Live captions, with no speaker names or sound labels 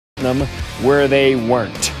them where they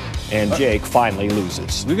weren't. And Jake finally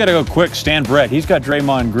loses. We got to go quick. Stan Brett. He's got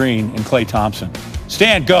Draymond Green and Klay Thompson.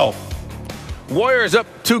 Stan, go. Warriors up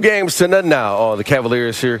 2-0 now on the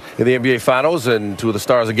Cavaliers here in the NBA Finals, and two of the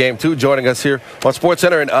stars of Game 2 joining us here on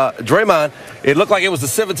SportsCenter. And Draymond, it looked like it was the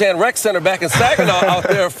Civitan Rec Center back in Saginaw out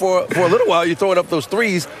there for a little while. You're throwing up those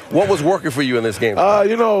threes. What was working for you in this game?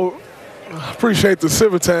 You know, appreciate the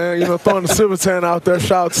Civitan, throwing the Civitan out there.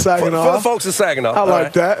 Shout out to Saginaw. For the folks in Saginaw. I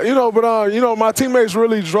like that. But my teammates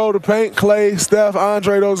really drove the paint. Klay, Steph,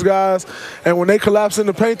 Andre, those guys. And when they collapsed in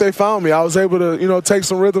the paint, they found me. I was able to, take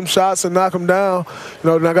some rhythm shots and knock them down.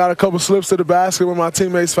 And I got a couple slips to the basket when my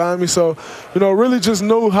teammates found me. So, really just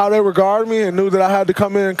knew how they regard me and knew that I had to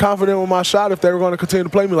come in confident with my shot if they were going to continue to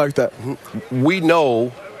play me like that. We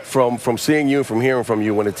know from seeing you, from hearing from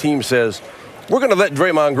you, when a team says, we're going to let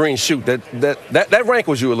Draymond Green shoot, that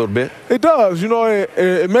rankles you a little bit. It does.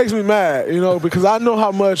 It makes me mad, because I know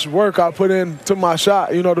how much work I put into my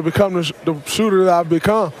shot, to become the shooter that I've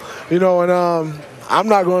become, and I'm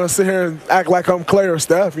not going to sit here and act like I'm Klay or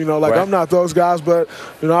Steph, right. I'm not those guys, but,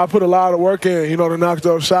 I put a lot of work in, to knock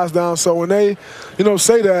those shots down. So when they,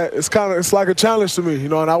 say that, it's like a challenge to me,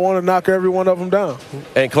 and I want to knock every one of them down.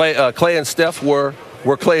 And Klay and Steph were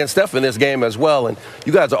Klay and Steph in this game as well, and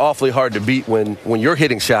you guys are awfully hard to beat when you're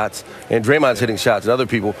hitting shots and Draymond's hitting shots and other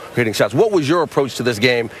people hitting shots. What was your approach to this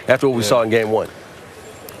game after what we saw in Game 1?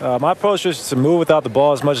 My approach was to move without the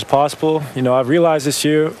ball as much as possible. I've realized this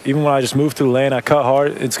year, even when I just move through the lane, I cut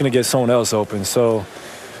hard, it's going to get someone else open. So,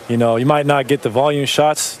 you might not get the volume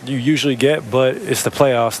shots you usually get, but it's the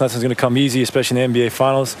playoffs. Nothing's going to come easy, especially in the NBA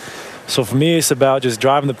Finals. So for me, it's about just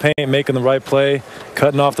driving the paint, making the right play,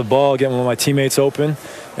 cutting off the ball, getting one of my teammates open,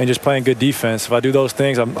 and just playing good defense. If I do those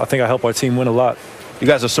things, I think I help our team win a lot. You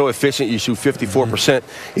guys are so efficient. You shoot 54%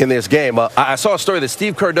 in this game. I saw a story that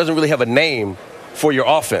Steve Kerr doesn't really have a name for your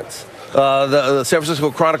offense. The San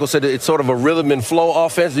Francisco Chronicle said it's sort of a rhythm and flow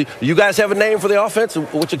offense. Do you guys have a name for the offense?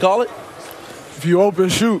 What you call it? If you open,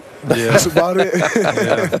 shoot. Yeah. That's about it.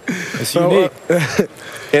 Yeah. It's unique.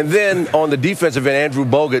 And then on the defensive end, Andrew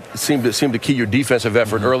Bogut seemed to key your defensive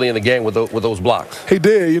effort early in the game with those blocks. He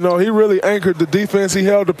did. He really anchored the defense. He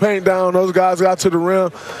held the paint down. Those guys got to the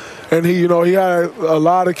rim. And he had a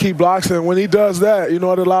lot of key blocks. And when he does that, it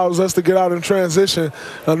allows us to get out in transition.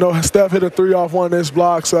 I know Steph hit a 3 off one of his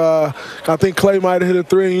blocks. I think Klay might have hit a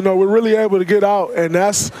 3. We're really able to get out. And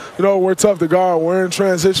that's, we're tough to guard. We're in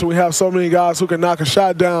transition. We have so many guys who can knock a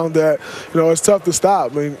shot down that, it's tough to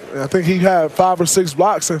stop. I think he had 5 or 6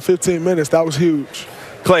 blocks in 15 minutes. That was huge.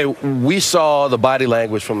 Klay, we saw the body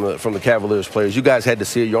language from the Cavaliers players. You guys had to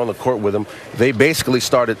see it. You're on the court with them. They basically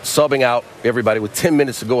started subbing out everybody with 10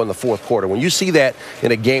 minutes to go in the fourth quarter. When you see that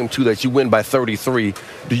in a Game 2 that you win by 33,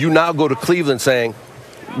 do you now go to Cleveland saying,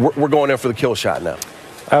 we're going in for the kill shot now?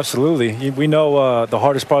 Absolutely. We know the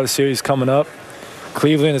hardest part of the series coming up.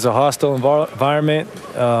 Cleveland is a hostile environment.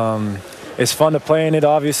 It's fun to play in it,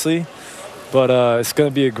 obviously. But it's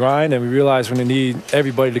going to be a grind, and we realize we're going to need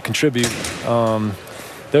everybody to contribute.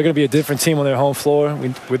 They're going to be a different team on their home floor.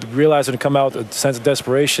 We realize they're going to come out with a sense of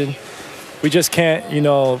desperation. We just can't,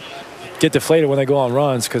 get deflated when they go on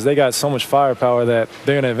runs because they got so much firepower that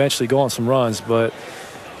they're going to eventually go on some runs. But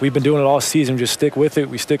we've been doing it all season. We just stick with it.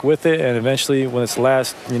 We stick with it, and eventually when it's the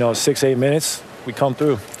last, 6-8 minutes, we come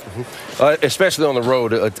through. Especially on the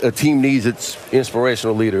road, a team needs its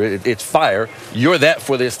inspirational leader. It's fire. You're that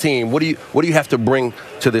for this team. What do you have to bring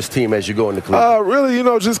to this team as you go into Cleveland?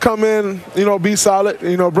 Really, just come in, be solid,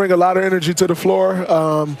 bring a lot of energy to the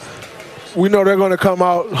floor. We know they're going to come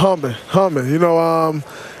out humming.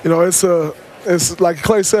 It's like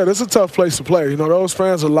Klay said, it's a tough place to play. Those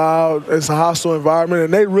fans are loud. It's a hostile environment,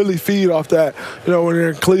 and they really feed off that, when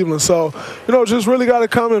they're in Cleveland. So, just really got to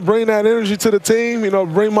come and bring that energy to the team,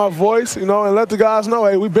 bring my voice, and let the guys know,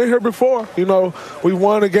 hey, we've been here before. We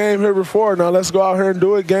won a game here before. Now let's go out here and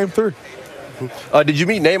do it, Game 3. Did you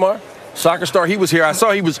meet Neymar? Soccer star, he was here. I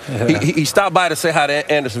saw he stopped by to say hi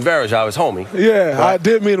to Anderson Varejao, his homie. Yeah, right? I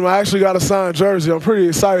did meet him. I actually got a signed jersey. I'm pretty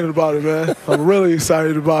excited about it, man. I'm really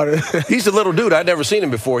excited about it. He's a little dude. I'd never seen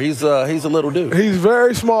him before. He's a little dude. He's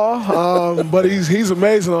very small, but he's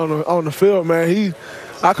amazing on the field, man.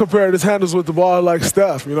 I compared his handles with the ball like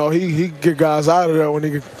Steph. He get guys out of there when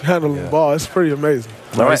he can handle the ball. It's pretty amazing.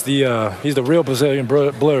 No, he's the real Brazilian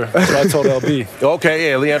blur. That's what I told LB. Okay,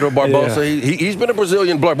 yeah, Leandro Barbosa. Yeah. He's been a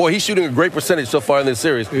Brazilian blur. Boy, he's shooting a great percentage so far in this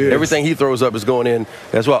series. Yes. Everything he throws up is going in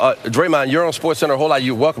as well. Draymond, you're on SportsCenter a whole lot.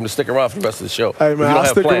 You're welcome to stick around for the rest of the show. Hey, man, I'll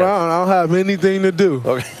stick around. I don't have anything to do.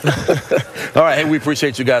 Okay. All right, hey, we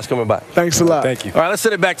appreciate you guys coming by. Thanks a lot. Thank you. All right, let's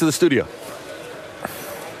send it back to the studio.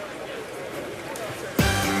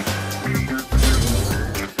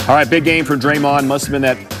 All right, big game for Draymond. Must have been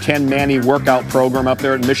that Ken Manny workout program up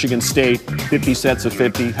there at Michigan State. 50 sets of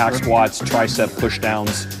 50, hack squats, tricep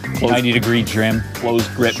pushdowns. 90-degree trim.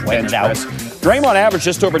 Closed grip bench press. Draymond averaged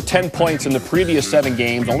just over 10 points in the previous 7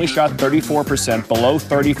 games. Only shot 34%, below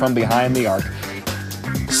 30 from behind the arc.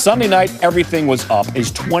 Sunday night, everything was up.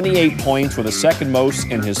 His 28 points were the second most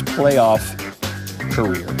in his playoff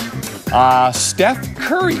career. Steph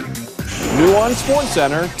Curry, new on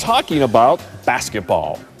SportsCenter, talking about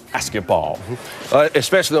basketball.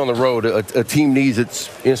 Especially on the road, a team needs its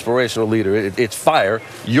inspirational leader. It's fire.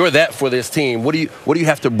 You're that for this team. What do you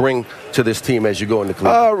have to bring to this team as you go into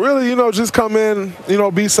Cleveland? Really, just come in,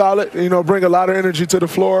 be solid. Bring a lot of energy to the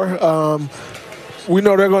floor. We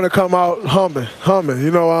know they're going to come out humming.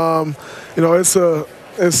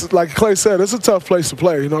 It's like Klay said, it's a tough place to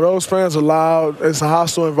play. Those fans are loud. It's a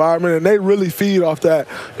hostile environment, and they really feed off that,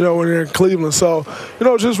 when they're in Cleveland. So,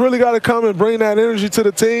 just really got to come and bring that energy to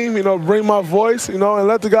the team, bring my voice, and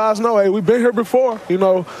let the guys know, hey, we've been here before.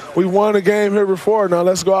 We won a game here before. Now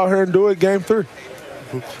let's go out here and do it, game 3.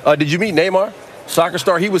 Did you meet Neymar? Soccer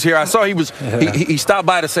star, he was here. I saw he stopped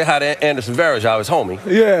by to say hi to Anderson Varejao, his homie.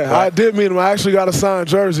 Yeah, right? I did meet him. I actually got a signed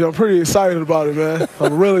jersey. I'm pretty excited about it, man.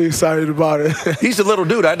 I'm really excited about it. He's a little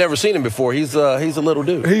dude. I'd never seen him before. He's a little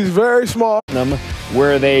dude. He's very small.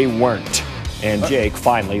 Where they weren't. And Jake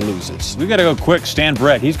finally loses. We got to go quick. Stan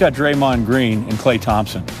Brett. He's got Draymond Green and Klay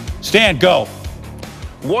Thompson. Stan, go.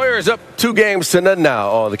 Warriors up 2 games to none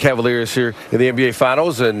now on the Cavaliers here in the NBA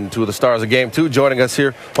Finals, and 2 of the stars of Game 2 joining us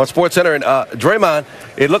here on SportsCenter. And Draymond,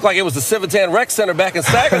 it looked like it was the Civitan Rec Center back in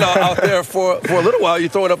Saginaw out there for a little while. You're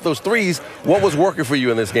throwing up those threes. What was working for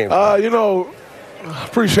you in this game?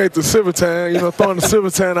 Appreciate the Civitan, throwing the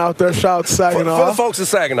Civitan out there. Shout out to Saginaw. For the folks in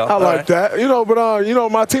Saginaw. I like that.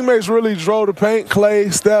 But my teammates really drove the paint.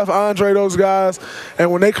 Klay, Steph, Andre, those guys.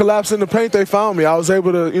 And when they collapsed in the paint, they found me. I was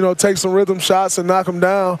able to, take some rhythm shots and knock them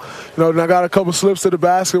down. And I got a couple slips to the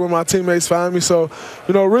basket when my teammates found me. So,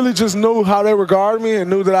 really just knew how they regard me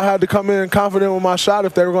and knew that I had to come in confident with my shot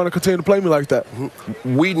if they were going to continue to play me like that.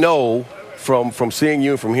 We know from seeing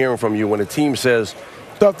you and from hearing from you when a team says,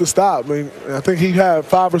 tough to stop. I think he had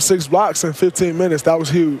 5 or 6 blocks in 15 minutes. That was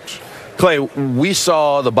huge. Klay, we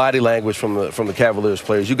saw the body language from the Cavaliers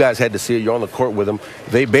players. You guys had to see it. You're on the court with them.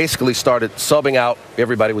 They basically started subbing out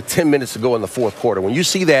everybody with 10 minutes to go in the 4th quarter. When you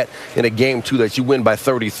see that in a game 2 that you win by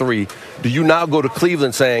 33, do you now go to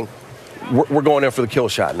Cleveland saying, we're going in for the kill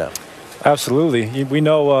shot now? Absolutely. We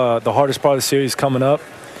know the hardest part of the series coming up.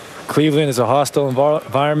 Cleveland is a hostile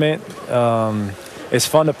environment. It's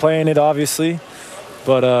fun to play in it, obviously.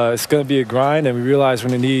 But it's going to be a grind, and we realize we're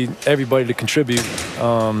going to need everybody to contribute.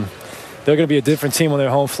 They're going to be a different team on their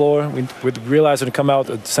home floor. We realize they're going to come out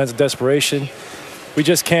with a sense of desperation. We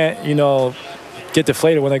just can't, get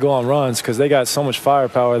deflated when they go on runs because they got so much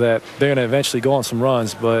firepower that they're going to eventually go on some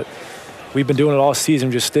runs. But we've been doing it all season.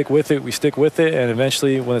 We just stick with it. We stick with it, and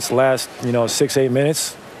eventually when it's the last, 6-8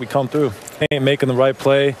 minutes, we come through. Making the right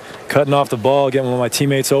play, cutting off the ball, getting one of my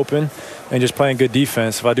teammates open, and just playing good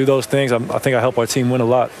defense. If I do those things, I think I help our team win a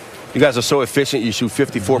lot. You guys are so efficient. You shoot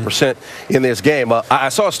 54% in this game. I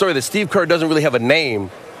saw a story that Steve Kerr doesn't really have a name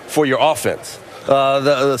for your offense.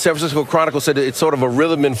 The San Francisco Chronicle said it's sort of a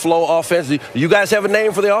rhythm and flow offense. Do you guys have a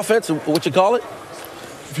name for the offense? What you call it?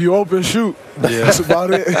 If you open, shoot. Yeah. That's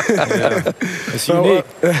about it. Yeah. It's unique.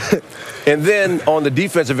 And then on the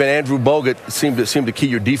defensive end, Andrew Bogut seemed to key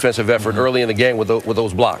your defensive effort early in the game with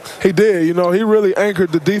those blocks. He did. He really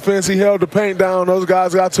anchored the defense. He held the paint down. Those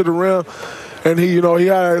guys got to the rim. And he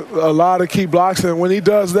had a lot of key blocks. And when he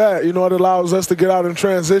does that, it allows us to get out in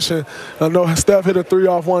transition. I know Steph hit a 3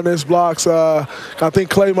 off one of his blocks. I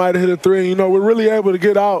think Klay might have hit a 3. We're really able to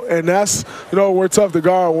get out. And that's, we're tough to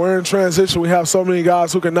guard. We're in transition. We have so many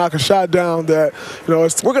guys who can knock a shot down that,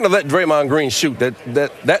 it's. We're going to let Draymond Green shoot.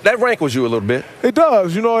 That rankles you a little bit. It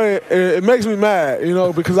does. It makes me mad,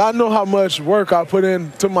 because I know how much work I put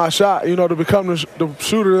into my shot, to become the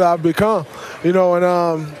shooter that I've become,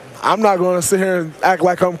 and I'm not going to sit here and act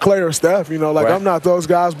like I'm Klay or Steph, right. I'm not those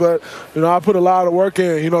guys, but, I put a lot of work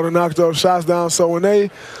in, to knock those shots down. So when they,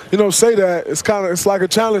 say that, it's like a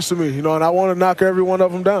challenge to me, and I want to knock every one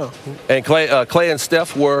of them down. And Klay and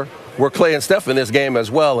Steph were Klay and Steph in this game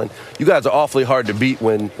as well, and you guys are awfully hard to beat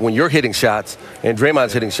when you're hitting shots and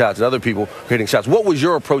Draymond's hitting shots and other people are hitting shots. What was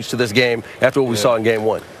your approach to this game after what we saw in Game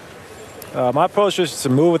 1? My approach is to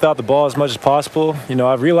move without the ball as much as possible.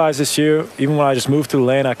 I've realized this year, even when I just move through the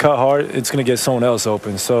lane, I cut hard, it's going to get someone else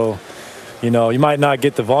open. So, you might not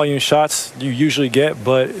get the volume shots you usually get,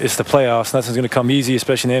 but it's the playoffs. Nothing's going to come easy,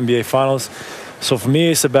 especially in the NBA Finals. So for me,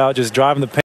 it's about just driving the paint.